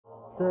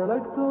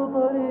سلكت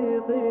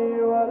طريقي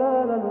ولا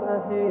لن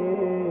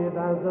أحيد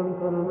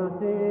عزمت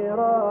المسير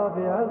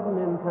بعزم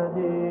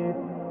حديد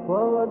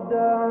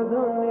وودع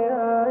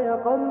دنياي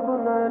قلب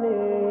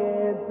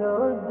عنيد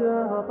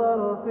توجه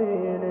طرفي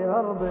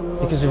لأرض.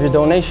 Because of your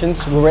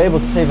donations, we were able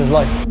to save his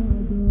life.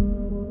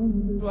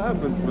 What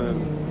happens, man?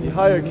 You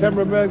hire a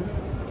cameraman,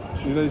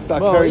 you know, you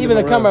start carrying even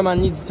the around.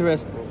 cameraman needs to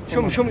rest.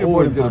 Show me your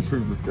boarding pass.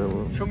 Prove this guy,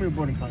 man. Show me your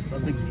boarding pass.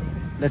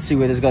 Let's see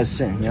where this guy's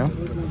sitting, yeah?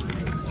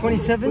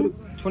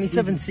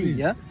 27C,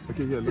 yeah?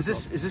 Okay, yeah. Is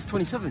this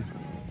 27?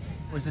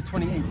 Or is it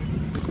 28?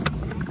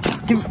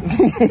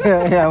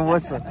 yeah,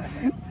 what's up?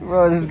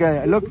 Bro, this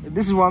guy, look,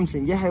 this is what I'm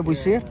saying. Yeah, we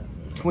say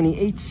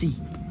 28C.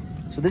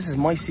 So this is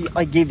my seat,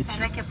 I gave it to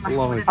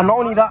you. And not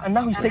only that, and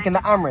now he's taking the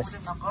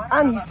armrests.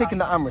 And he's taking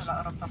the armrest.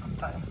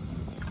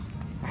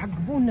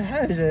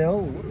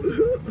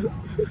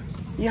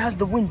 He has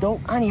the window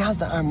and he has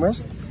the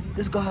armrest.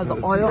 This guy has the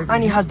oil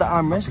and he has the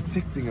armrest.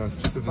 Protecting us,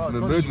 just if there's an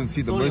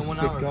emergency, the most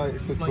fit guy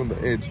sits on the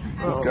edge.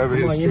 This guy over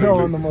here is you know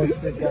I'm the most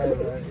fit guy,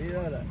 man. You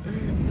know that.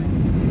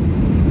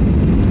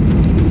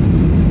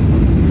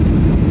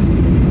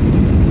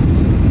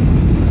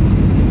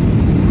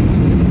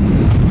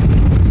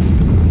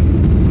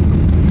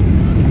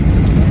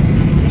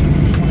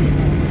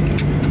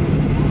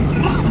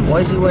 Why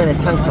is he wearing a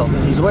tank top?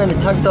 He's wearing a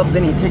tank top,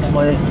 then he takes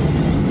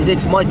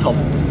my top,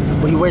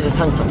 but he wears a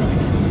tank top.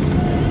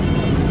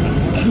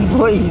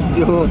 What are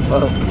you doing, bro?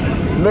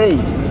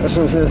 Mate!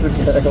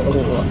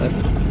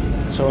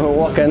 So we're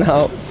walking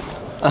out,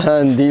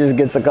 and he just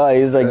gets a guy.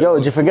 He's like, yo,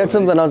 did you forget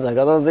something? I was like,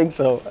 I don't think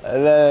so.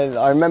 And then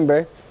I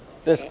remember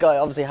this guy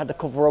obviously had to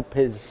cover up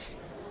his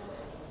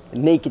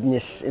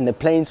nakedness in the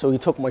plane, so he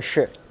took my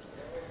shirt.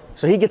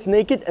 So he gets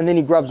naked, and then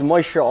he grabs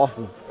my shirt off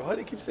me. Why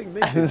do you keep saying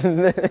naked?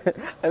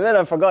 And then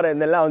I forgot it in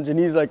the lounge, and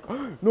he's like,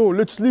 no,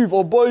 let's leave,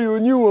 I'll buy you a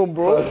new one,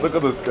 bro. So, look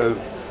at this, guys.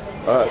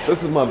 Alright,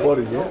 this is my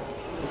body, yeah?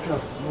 Look how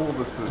small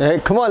this is. Hey,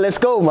 come on, let's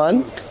go,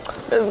 man.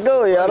 Let's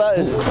go, yeah.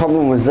 The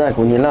problem with Zach,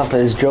 when you laugh at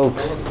his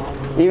jokes,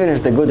 even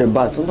if they're good or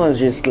bad, sometimes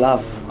you just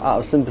laugh out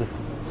of sympathy.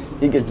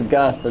 He gets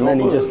gassed, and then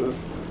he just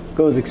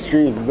goes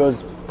extreme,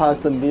 goes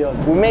past and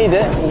beyond. We made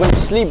it. We're going to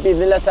sleep,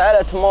 bi'idhnillah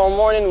ta'ala. Tomorrow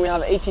morning, we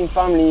have 18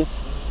 families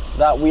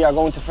that we are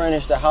going to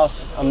furnish the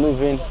house and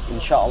move in,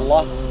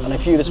 inshallah, and a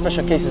few of the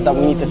special cases that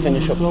we need to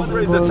finish up.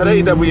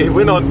 Today that we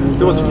went on,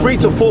 there was 3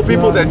 to 4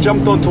 people that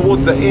jumped on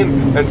towards the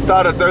end and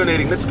started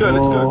donating. Let's go,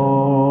 let's go.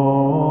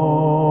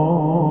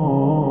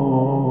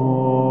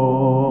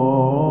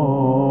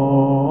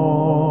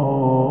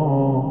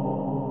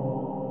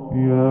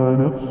 يا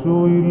نفس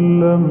إن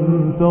لم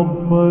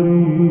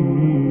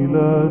تظفري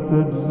لا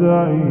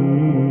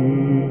تجزعي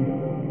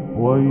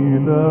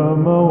وإلى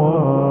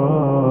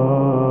مواعيد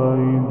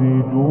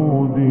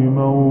جود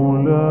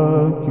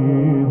مولاك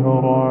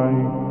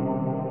هرعي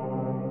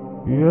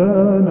يا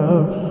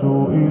نفس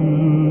إن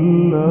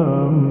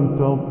لم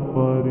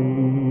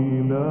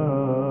تظفري لا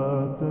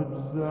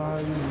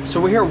تجزعي. So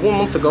we're here 1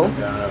 month ago,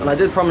 and I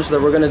did promise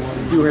that we're going to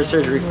do her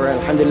surgery for her.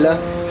 Alhamdulillah,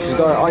 she's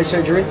got her eye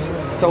surgery.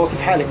 تو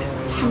كيف حالك؟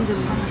 الحمد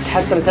لله.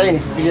 تحسنت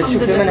عينك؟ تقدر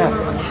تشوفي منها؟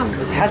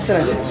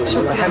 تحسنت.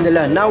 الحمد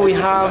لله. Now we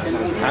have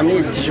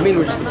عملية تجميل,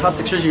 which is the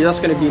plastic surgery. That's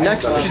going to be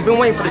next. She's been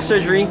waiting for the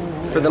surgery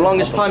for the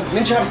longest time.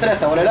 من شهر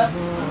 3 ولا لا?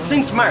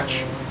 Since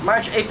March,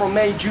 April,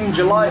 May, June,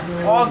 July,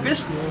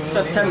 August,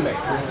 September.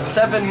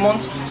 7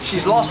 months.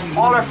 She's lost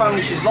all her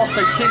family. She's lost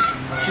her kids.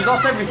 She's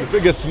lost everything.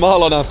 Biggest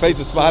smile on our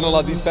faces,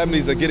 subhanAllah. These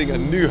families are getting a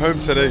new home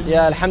today.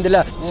 Yeah,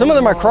 alhamdulillah. Some of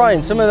them are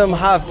crying. Some of them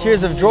have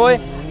tears of joy,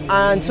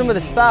 and some of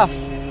the staff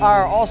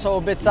are also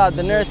a bit sad.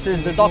 The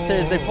nurses, the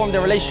doctors, they formed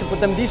a relationship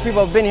with them. These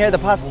people have been here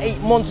the past 8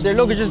 months. Their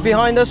luggage is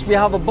behind us. We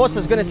have a bus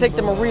that's going to take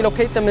them and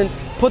relocate them and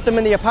put them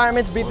in the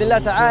apartments,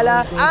 bi'idhnillah ta'ala.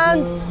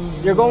 And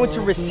you're going to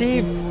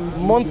receive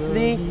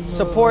monthly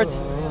support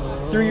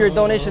through your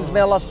donations.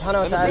 May Allah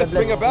subhanahu wa ta'ala bless. The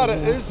best thing about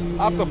it is,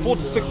 after 4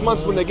 to 6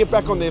 months, when they get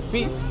back on their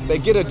feet, they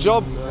get a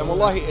job, and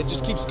wallahi, it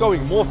just keeps going.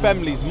 More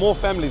families,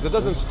 it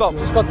doesn't stop.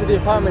 Just got to the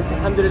apartments,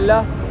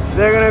 alhamdulillah.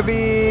 They're gonna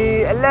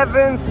be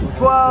 11th,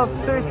 12th,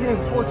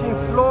 13th,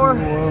 14th floor.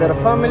 Set of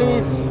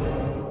families.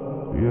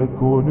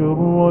 يكون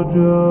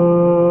الرجاء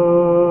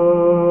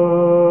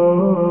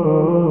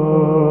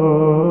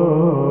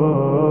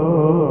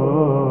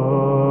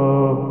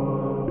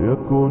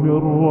يكون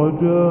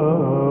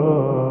الرجاء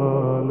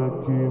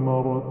لك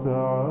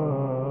مرتعا.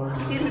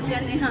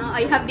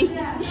 I happy.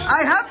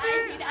 I happy.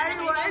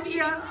 أيوة أنت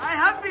I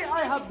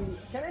happy.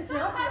 كان أنت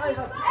happy. I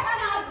happy.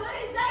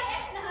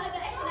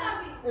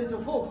 Into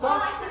folk,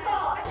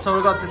 so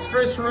we got this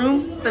first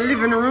room, the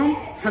living room.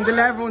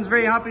 Alhamdulillah, everyone's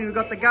very happy. We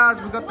got the gas,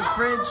 we got the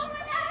fridge.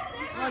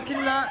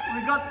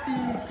 We got the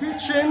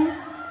kitchen.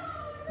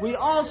 We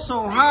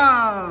also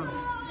have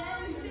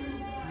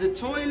the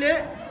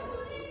toilet.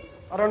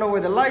 I don't know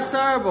where the lights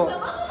are, but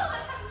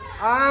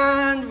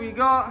and we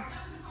got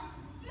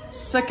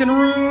second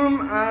room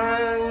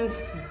and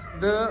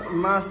the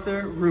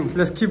master room.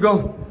 Let's keep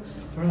going.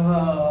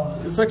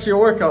 It's actually a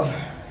workout.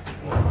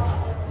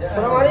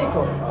 Assalamu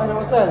alaikum. Ahlan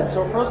wa sahlan. So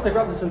first they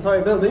grabbed this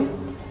entire building.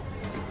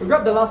 We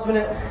grabbed the last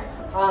minute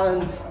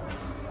and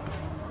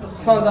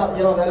found out,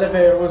 you know, the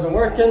elevator wasn't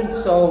working,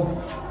 so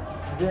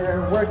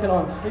they're working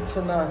on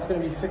fixing that. It's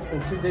going to be fixed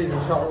in 2 days,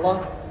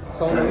 inshallah.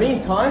 So in the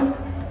meantime,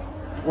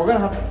 we're going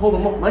to have to pull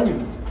them up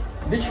manually,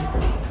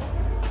 literally.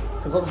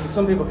 Because obviously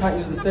some people can't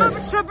use the stairs.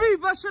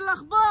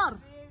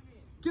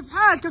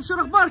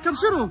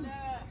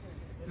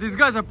 These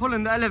guys are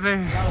pulling the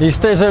elevator. These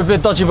stairs are a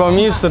bit dodgy, but I'm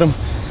used to them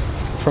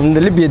from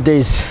the Libya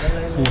days.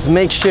 These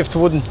makeshift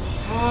wooden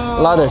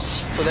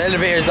ladders. So the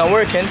elevator is not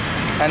working,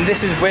 and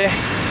this is where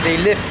they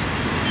lift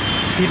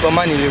people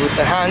manually with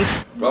their hand.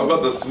 Bro, I've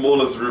got the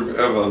smallest room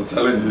ever, I'm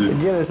telling you. I'm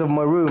jealous of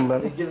my room,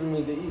 man. They're giving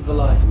me the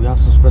evil eye. We have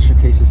some special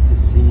cases to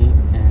see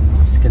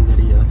in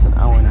Skandaria. That's an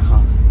hour and a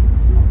half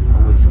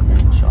away from here,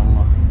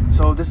 inshallah.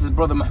 So this is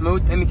brother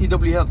Mahmoud.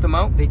 METW helped him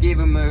out. They gave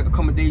him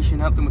accommodation,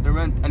 helped him with the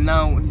rent, and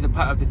now he's a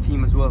part of the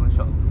team as well,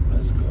 inshallah.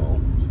 Let's go.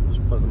 This is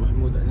brother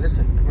Mahmoud. And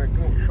listen, come here,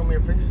 show me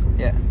your face.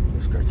 Yeah.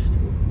 You scratched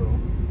you, bro.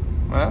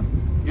 Huh?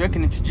 You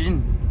reckon it's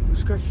jinn? You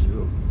scratched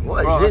you.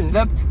 What? Bro, I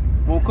slept,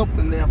 woke up,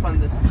 and then I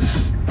found this.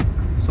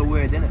 So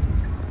weird, innit?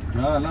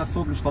 لا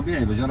الصوت مش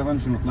طبيعي بجرب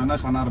امشي ما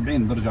طلعناش عن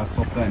 40 برجع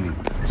الصوت ثاني.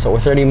 So we're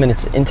 30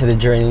 minutes into the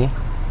journey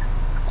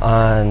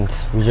and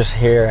we just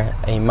hear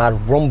a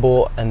mad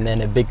rumble and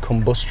then a big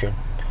combustion.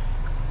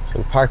 So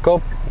we park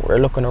up, we're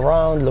looking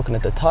around, looking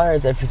at the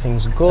tires,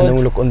 everything's good. And then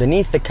we look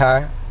underneath the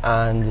car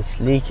and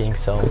it's leaking.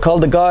 So we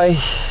called the guy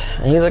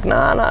and he's like,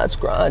 nah, it's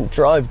grand,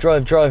 drive.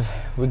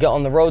 We get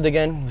on the road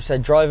again, we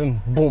said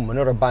driving, boom,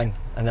 another bang.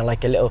 And then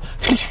like a little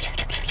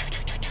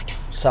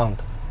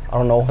sound. I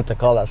don't know what to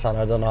call that sound,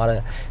 I don't know how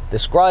to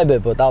describe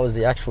it, but that was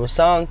the actual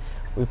sound.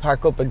 We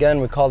park up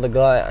again, we call the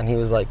guy, and he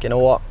was like, you know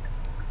what,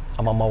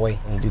 I'm on my way.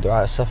 And you do the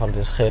right stuff,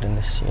 there's khair in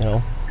this, you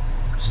know?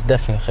 There's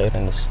definitely khair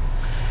in this.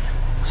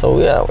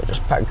 So yeah, we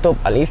just packed up,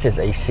 at least there's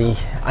AC.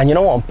 And you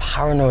know what I'm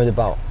paranoid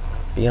about?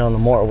 Being on the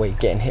motorway,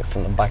 getting hit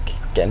from the back,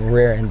 getting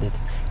rear-ended.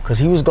 Because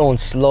he was going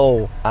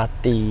slow at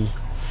the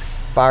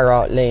far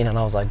out lane, and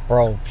I was like,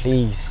 bro,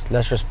 please,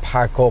 let's just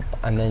park up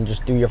and then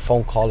just do your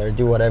phone call or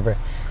do whatever,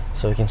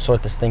 so we can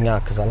sort this thing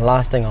out, because the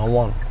last thing I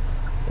want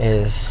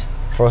is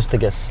for us to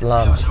get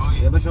slammed.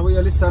 يا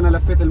بشوية لسه أنا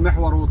لفيت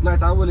المحور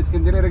وطلعت أول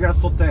اسكندرية رجع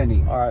الصوت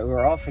تاني. Alright,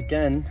 we're off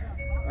again,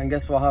 and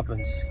guess what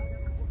happens?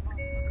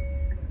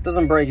 It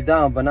doesn't break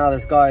down, but now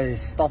this guy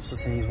stops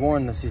us and he's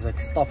warning us. He's like,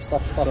 stop. So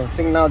I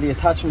think now the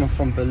attachment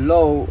from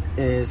below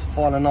is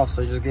falling off,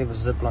 so he just gave us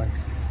zip lines.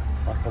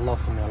 Allah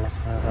for me, Allah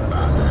subhanahu wa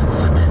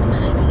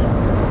ta'ala.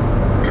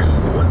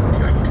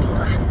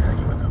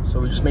 So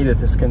we just made it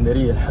to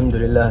Skandaria,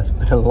 alhamdulillah. It's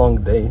been a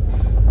long day.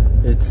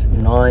 It's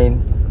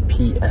 9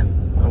 p.m.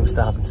 and we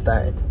still haven't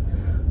started.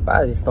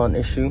 But it's not an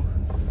issue.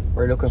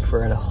 We're looking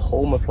for a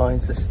home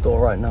appliances store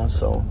right now,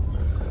 so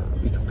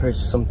we can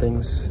purchase some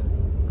things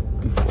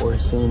before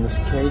seeing this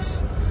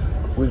case.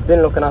 We've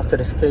been looking after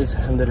this case,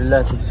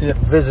 alhamdulillah.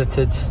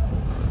 Visited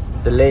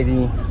the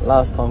lady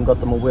last time, got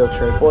them a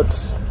wheelchair, but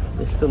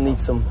they still need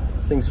some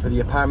things for the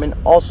apartment.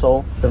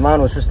 Also, the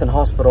man was just in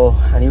hospital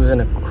and he was in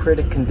a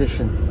critical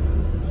condition.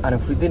 And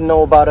if we didn't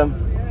know about him,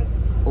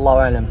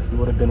 Allahu Alam, he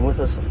would have been with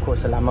us. Of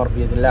course, al-amar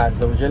biyadillah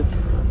azza wa jal.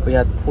 But he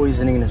had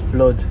poisoning in his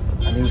blood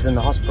and he was in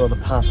the hospital the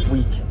past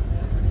week.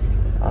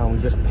 And we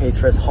just paid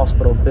for his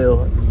hospital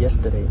bill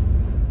yesterday.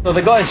 So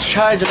the guy's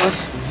charging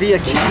us via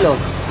kilo.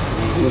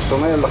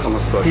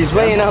 He's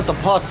weighing out the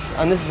pots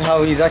and this is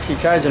how he's actually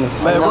charging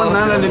us.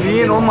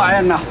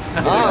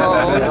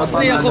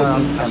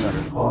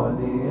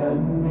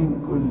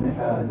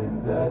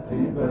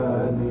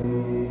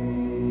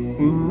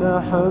 إن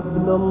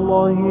حبل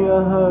الله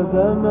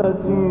هذا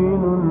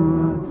متين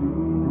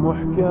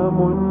محكم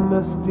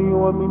النسج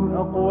ومن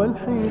أقوى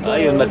الحبال.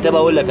 أيوة المرتبة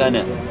أقول لك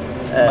أنا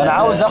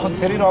عاوز آخد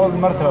سرير وأقعد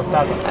المرتبة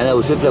بتاعتك. أنا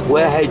أوصف لك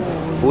واحد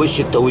في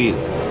وش الطويل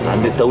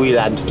عند الطويل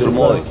عند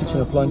الترماي.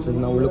 Kitchen appliances.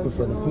 Now we're looking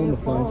for the home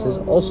appliances.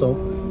 Also,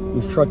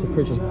 we've tried to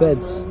purchase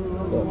beds,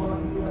 but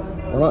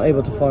we're not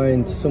able to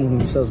find someone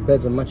who sells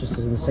beds and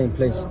mattresses in the same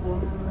place.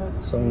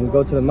 So when we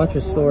go to the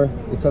mattress store,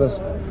 they tell us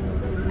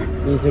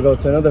we need to go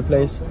to another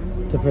place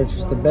to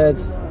purchase the bed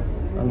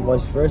and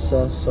vice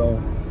versa.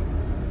 So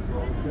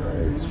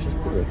it's just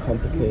a bit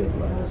complicated.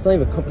 It's not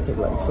even complicated.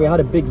 Like if we had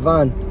a big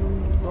van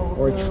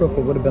or a truck,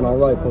 it would have been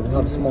alright, but we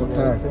have a small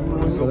car,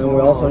 so then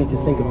we also need to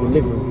think of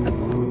delivery.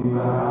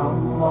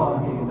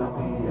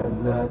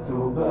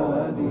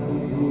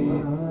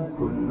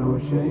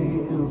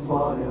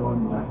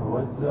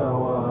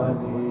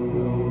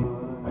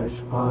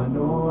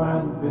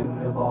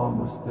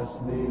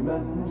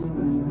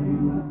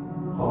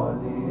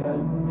 خاليا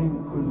من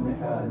كل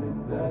حال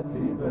ذات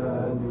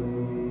بال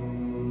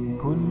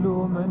كل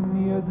من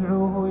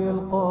يدعوه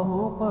يلقاه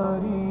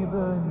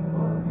قريبا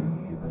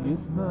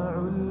يسمع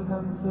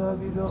الهمس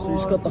بدرجة. So we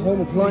just got the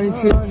home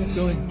appliances,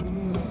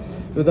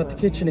 we got the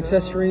kitchen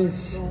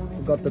accessories,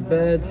 we got the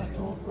bed,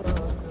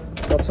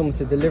 got someone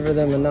to deliver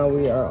them, and now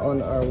we are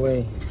on our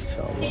way,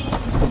 inshallah.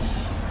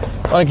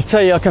 I can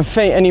tell you I can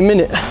faint any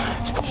minute.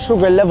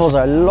 Sugar levels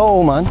are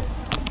low, man.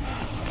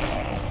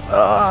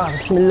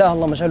 Bismillah,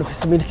 Allahumma ij'alhu fi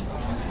sabilik.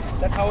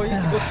 That's how I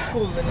used to go to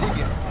school in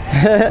Libya.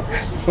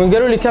 when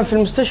قالوا لي كان في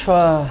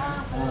المستشفى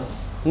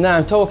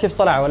نعم تو كيف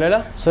طلع ولا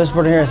لا? So this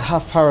brother here is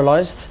half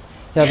paralyzed.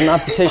 He has an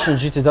amputation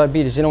due to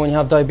diabetes. You know when you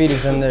have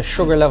diabetes and the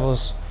sugar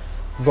levels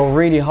go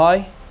really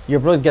high, your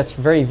blood gets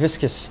very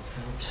viscous.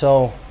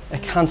 So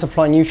it can't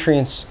supply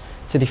nutrients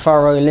to the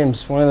far right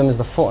limbs. One of them is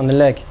the foot and the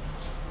leg.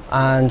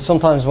 And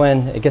sometimes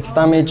when it gets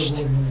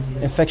damaged,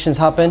 infections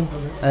happen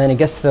and then it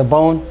gets to the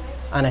bone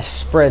and it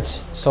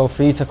spreads. So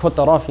for you to cut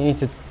that off, you need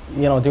to,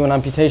 do an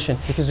amputation.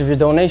 Because of your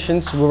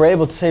donations, we were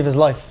able to save his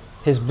life.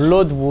 His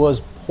blood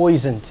was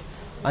poisoned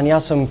and he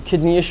has some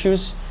kidney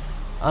issues.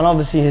 And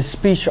obviously his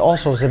speech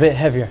also is a bit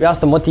heavier. We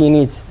asked him, what do you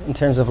need in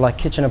terms of like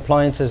kitchen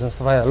appliances and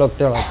stuff like that? Look,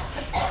 they're like,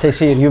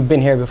 Taysir, you've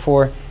been here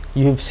before.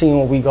 You've seen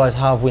what we guys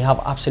have. We have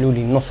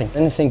absolutely nothing. I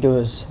didn't think it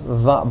was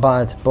that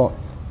bad, but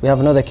we have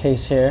another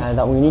case here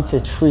that we need to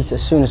treat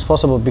as soon as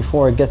possible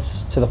before it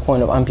gets to the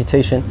point of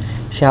amputation.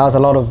 She has a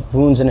lot of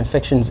wounds and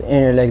infections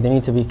in her leg. They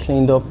need to be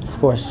cleaned up. Of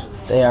course,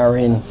 they are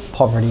in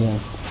poverty and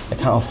they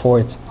can't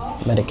afford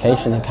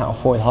medication, they can't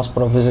afford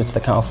hospital visits, they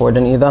can't afford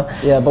any of that.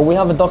 Yeah, but we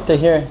have a doctor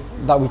here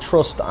that we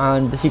trust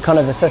and he kind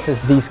of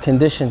assesses these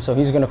conditions, so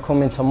he's going to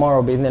come in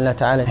tomorrow بإذن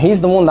الله. He's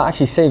the one that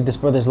actually saved this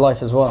brother's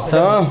life as well.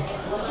 تمام.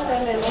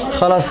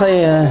 خلاص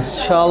هي إن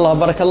شاء الله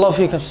بارك الله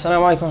فيكم.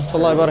 السلام عليكم ورحمة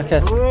الله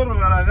وبركاته.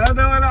 ولا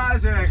غدا ولا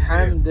عشاء.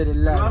 الحمد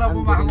لله.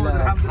 الحمد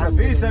لله.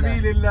 في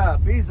سبيل الله.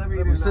 في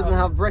سبيل الله. We sit and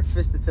have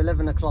breakfast. It's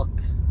 11 o'clock.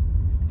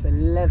 It's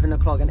 11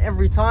 o'clock and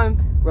every time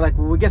we're like,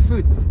 well, we get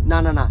food.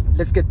 Nah,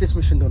 let's get this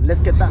mission done. Let's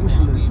get that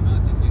mission done.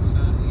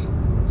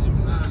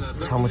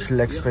 That's how much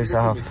leg space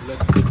I have.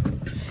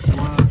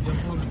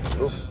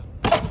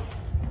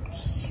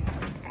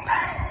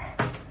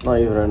 Not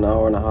even an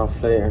hour and a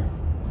half later.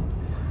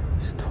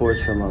 It's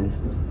torture, man.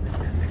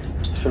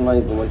 Shouldn't I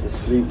even went to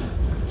sleep.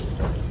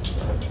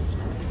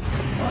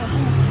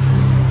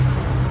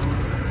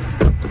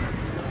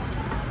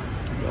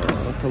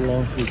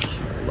 الله فيك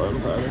الله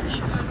يرضى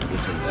عليك.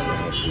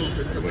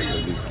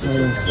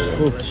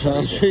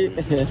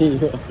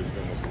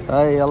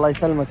 هاي الله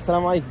يسلمك.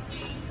 السلام عليكم.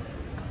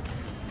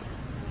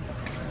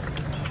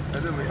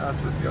 And then we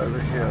asked this guy over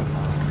here,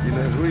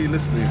 who are you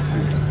listening to?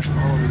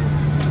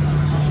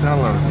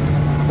 Salas.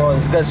 Bro,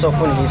 this guy's so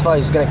funny. He thought he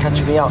was gonna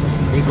catch me out.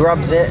 He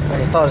grabs it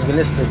and he thought he was gonna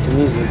listen to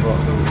music, bro.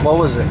 What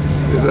was it?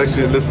 He's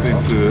actually listening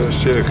to a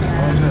sheikh.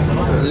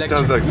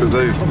 Sounds like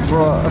Sudais.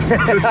 Bro.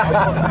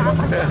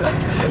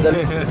 That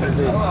listens to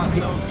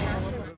this.